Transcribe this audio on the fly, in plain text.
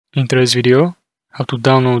In today's video, how to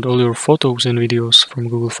download all your photos and videos from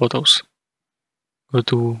Google Photos. Go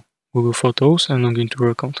to Google Photos and log into your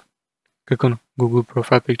account. Click on Google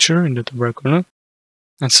Profile Picture in the top right corner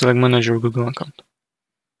and select Manage your Google account.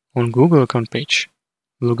 On Google account page,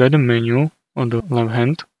 look at the menu on the left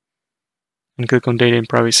hand and click on Data and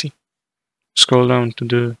Privacy. Scroll down to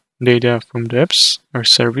the data from the apps or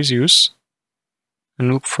service use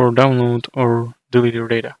and look for Download or Delete your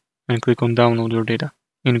data and click on Download your data.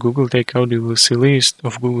 In Google Takeout, you will see a list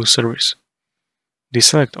of Google service.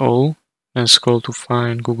 Deselect all and scroll to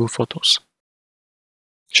find Google Photos.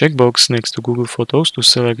 Checkbox next to Google Photos to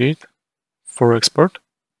select it for export.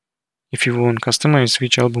 If you want to customize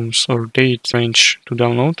which albums or date range to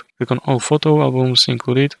download, click on all photo albums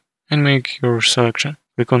included and make your selection.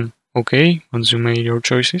 Click on OK once you made your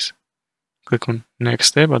choices. Click on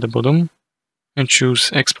Next tab at the bottom and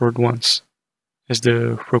choose Export Once as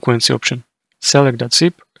the frequency option. Select that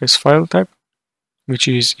zip as file type, which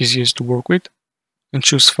is easiest to work with, and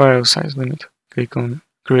choose file size limit. Click on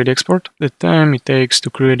Create Export. The time it takes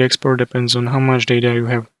to create export depends on how much data you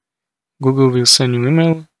have. Google will send you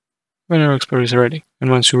email when your export is ready.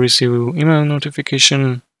 And once you receive email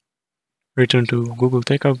notification, return to Google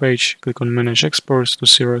Takeout page, click on Manage Exports to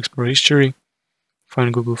see your export history,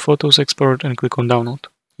 find Google Photos export and click on Download.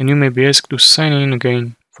 And you may be asked to sign in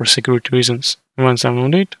again for security reasons. Once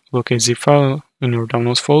downloaded, locate zip file in your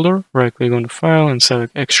Downloads folder, right-click on the file and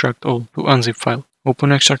select Extract All to unzip file.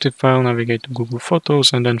 Open extracted file, navigate to Google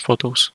Photos and then Photos.